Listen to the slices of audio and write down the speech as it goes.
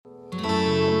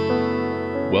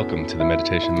Welcome to the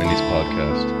Meditation Minis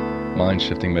podcast,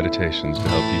 mind-shifting meditations to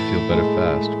help you feel better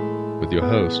fast, with your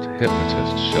host,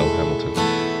 hypnotist Shel Hamilton.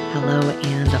 Hello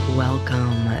and welcome.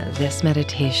 This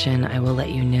meditation, I will let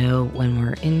you know when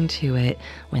we're into it,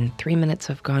 when 3 minutes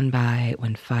have gone by,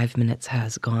 when 5 minutes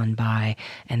has gone by,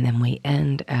 and then we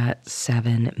end at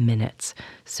 7 minutes.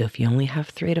 So if you only have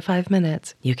 3 to 5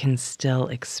 minutes, you can still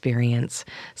experience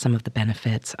some of the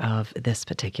benefits of this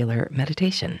particular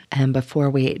meditation. And before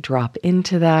we drop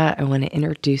into that, I want to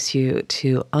introduce you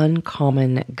to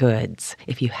Uncommon Goods.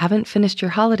 If you haven't finished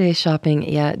your holiday shopping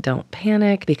yet, don't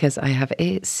panic, because I have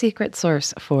a secret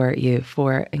source for you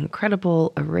for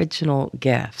incredible original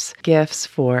gifts. Gifts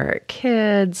for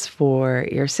kids, for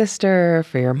your sister,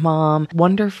 for your mom.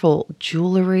 Wonderful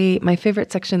jewelry. My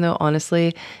favorite section, though,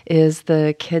 honestly, is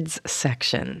the kids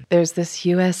section. There's this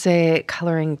USA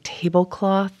coloring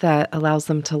tablecloth that allows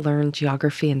them to learn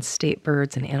geography and state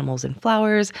birds and animals and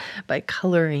flowers by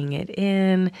coloring it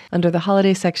in. Under the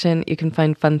holiday section, you can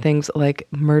find fun things like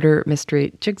murder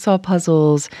mystery jigsaw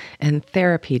puzzles and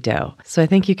therapy dough. So I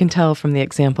think you can tell from the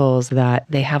examples that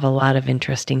they have a lot of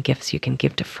interesting gifts you can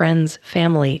give to friends,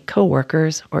 family,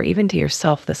 coworkers, or even to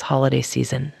yourself this holiday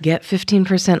season. Get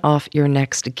 15% off your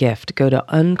next gift. Go to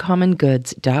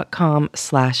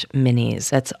uncommongoods.com/minis.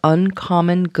 That's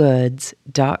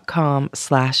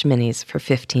uncommongoods.com/minis for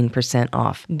 15%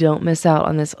 off. Don't miss out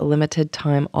on this limited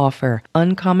time offer.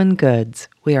 Uncommon Goods.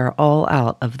 We are all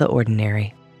out of the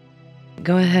ordinary.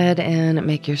 Go ahead and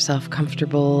make yourself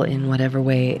comfortable in whatever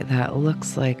way that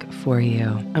looks like for you.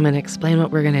 I'm going to explain what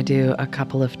we're going to do a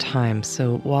couple of times.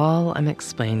 So while I'm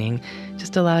explaining,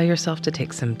 just allow yourself to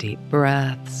take some deep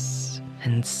breaths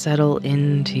and settle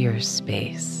into your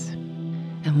space.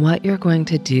 And what you're going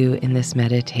to do in this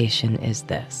meditation is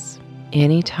this.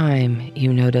 Anytime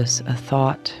you notice a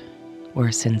thought or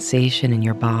a sensation in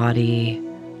your body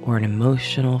or an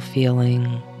emotional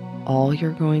feeling, all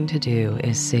you're going to do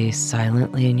is say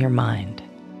silently in your mind,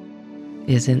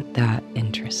 "Isn't that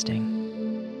interesting?"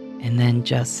 And then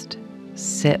just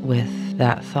sit with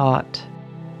that thought,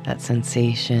 that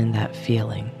sensation, that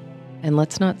feeling. And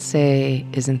let's not say,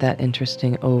 "Isn't that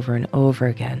interesting?" over and over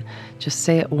again. Just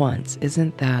say it once,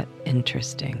 "Isn't that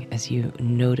interesting?" as you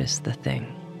notice the thing.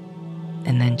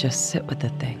 And then just sit with the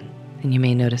thing. And you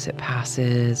may notice it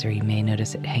passes, or you may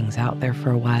notice it hangs out there for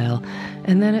a while.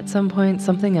 And then at some point,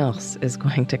 something else is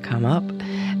going to come up.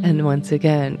 And once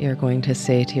again, you're going to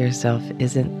say to yourself,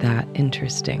 "Isn't that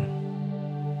interesting?"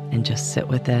 And just sit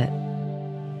with it.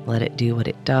 Let it do what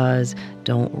it does.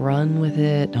 Don't run with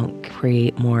it. Don't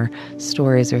create more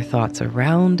stories or thoughts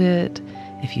around it.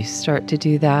 If you start to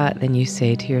do that, then you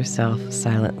say to yourself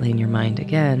silently in your mind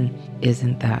again,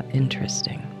 "Isn't that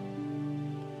interesting?"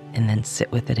 And then sit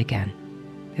with it again.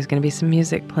 There's going to be some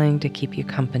music playing to keep you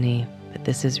company, but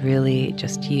this is really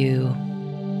just you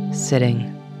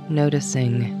sitting,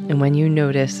 noticing. And when you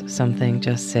notice something,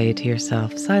 just say to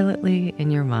yourself silently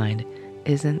in your mind,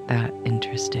 "Isn't that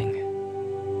interesting?"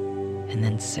 And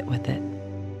then sit with it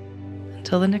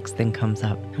until the next thing comes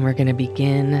up. And we're going to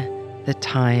begin the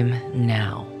time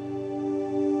now.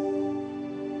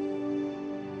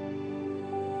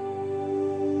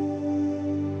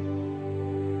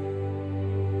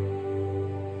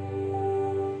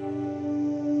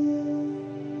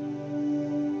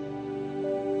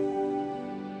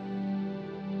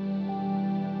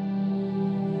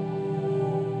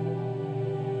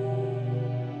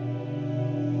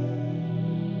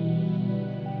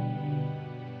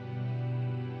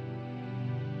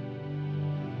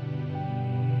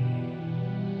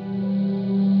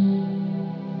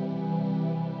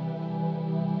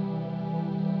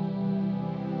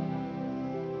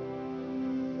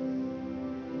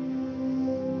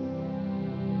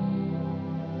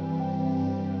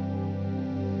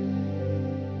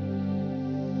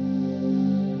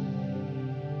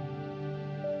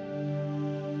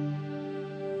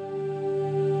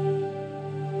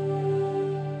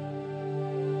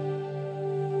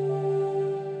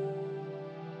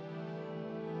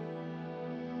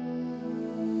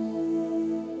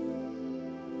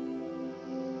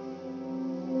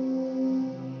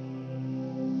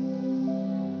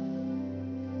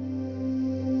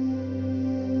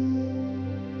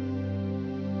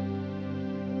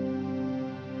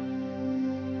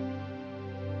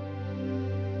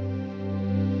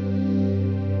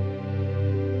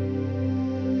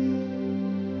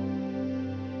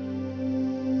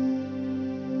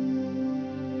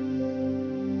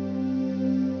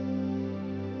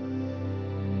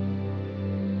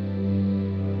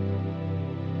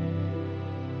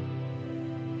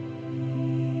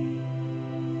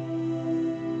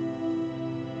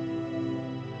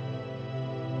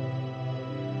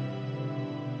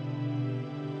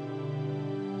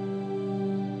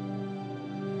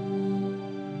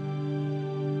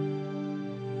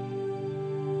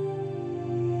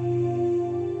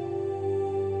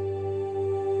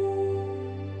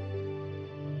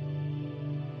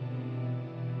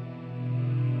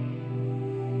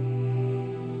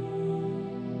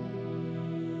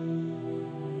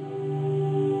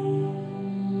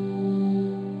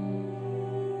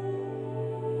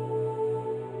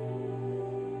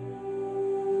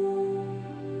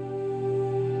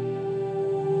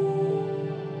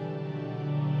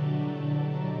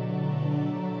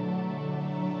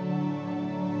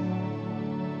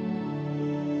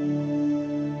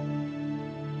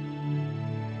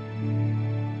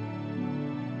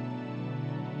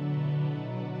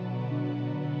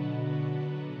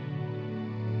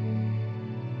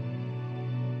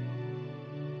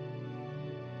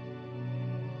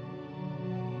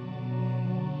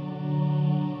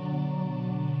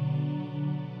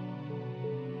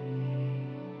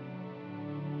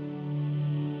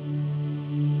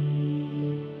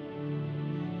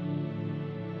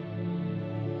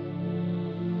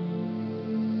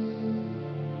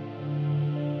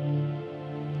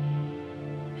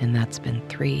 And that's been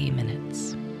 3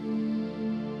 minutes.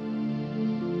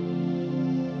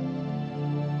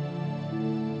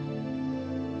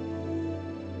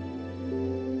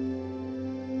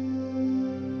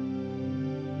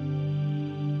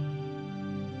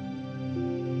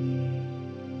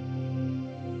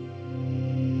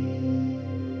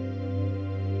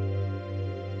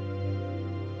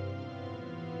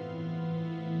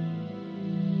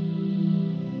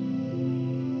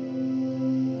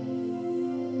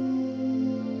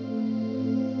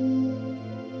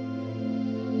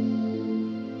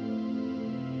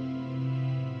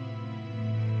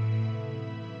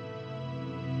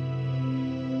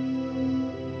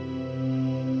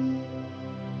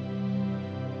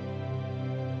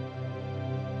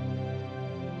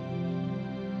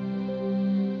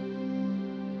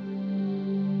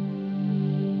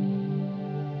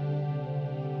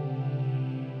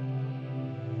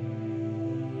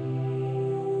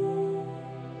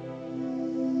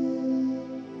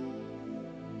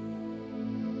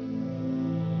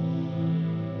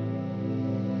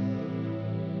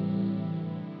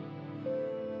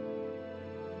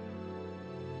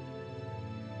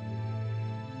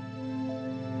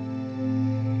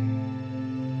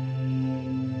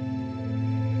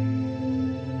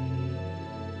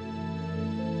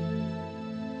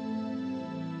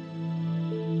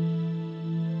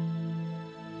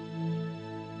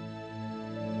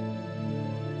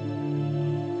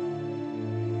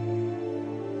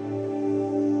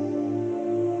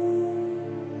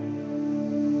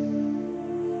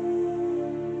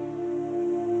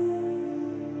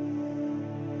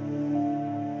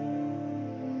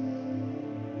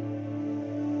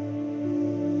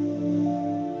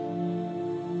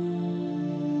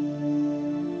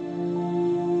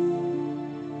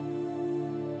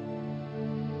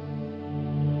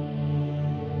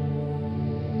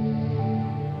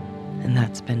 And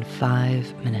that's been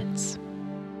 5 minutes.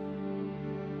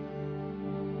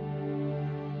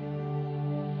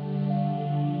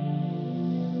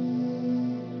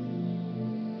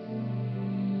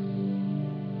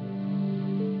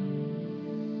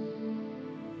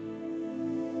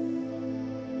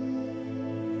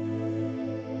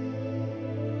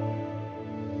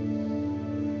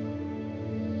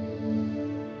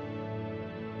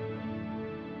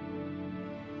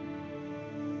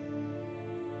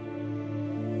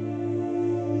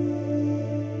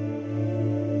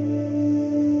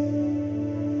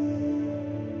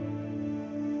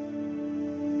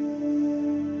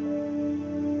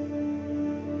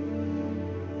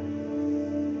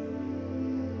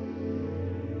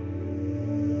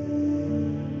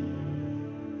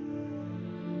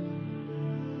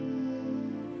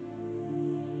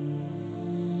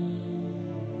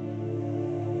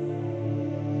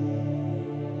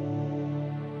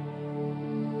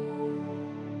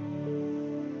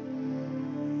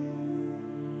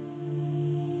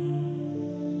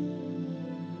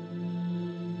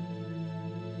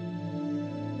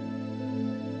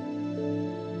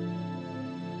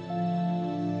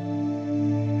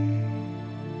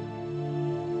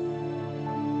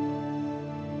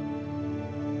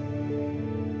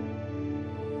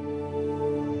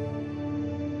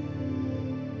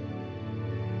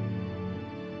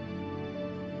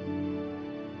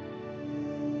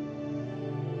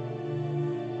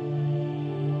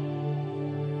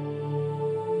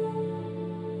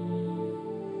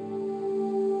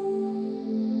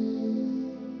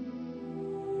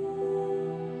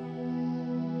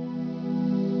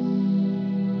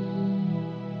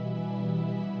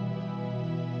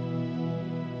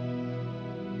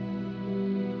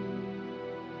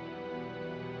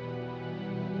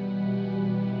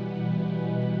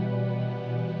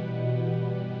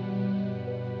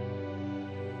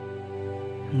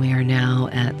 We are now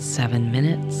at 7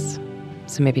 minutes.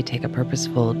 So maybe take a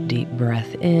purposeful deep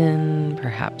breath in,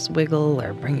 perhaps wiggle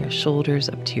or bring your shoulders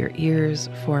up to your ears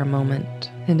for a moment.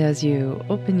 And as you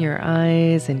open your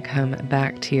eyes and come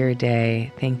back to your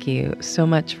day, thank you so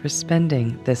much for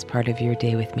spending this part of your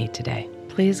day with me today.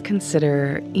 Please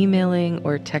consider emailing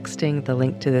or texting the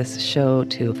link to this show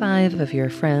to 5 of your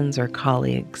friends or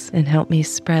colleagues and help me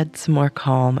spread some more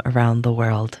calm around the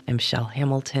world. I'm Shell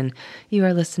Hamilton. You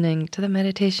are listening to the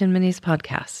Meditation Minis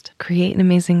podcast. Create an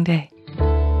amazing day.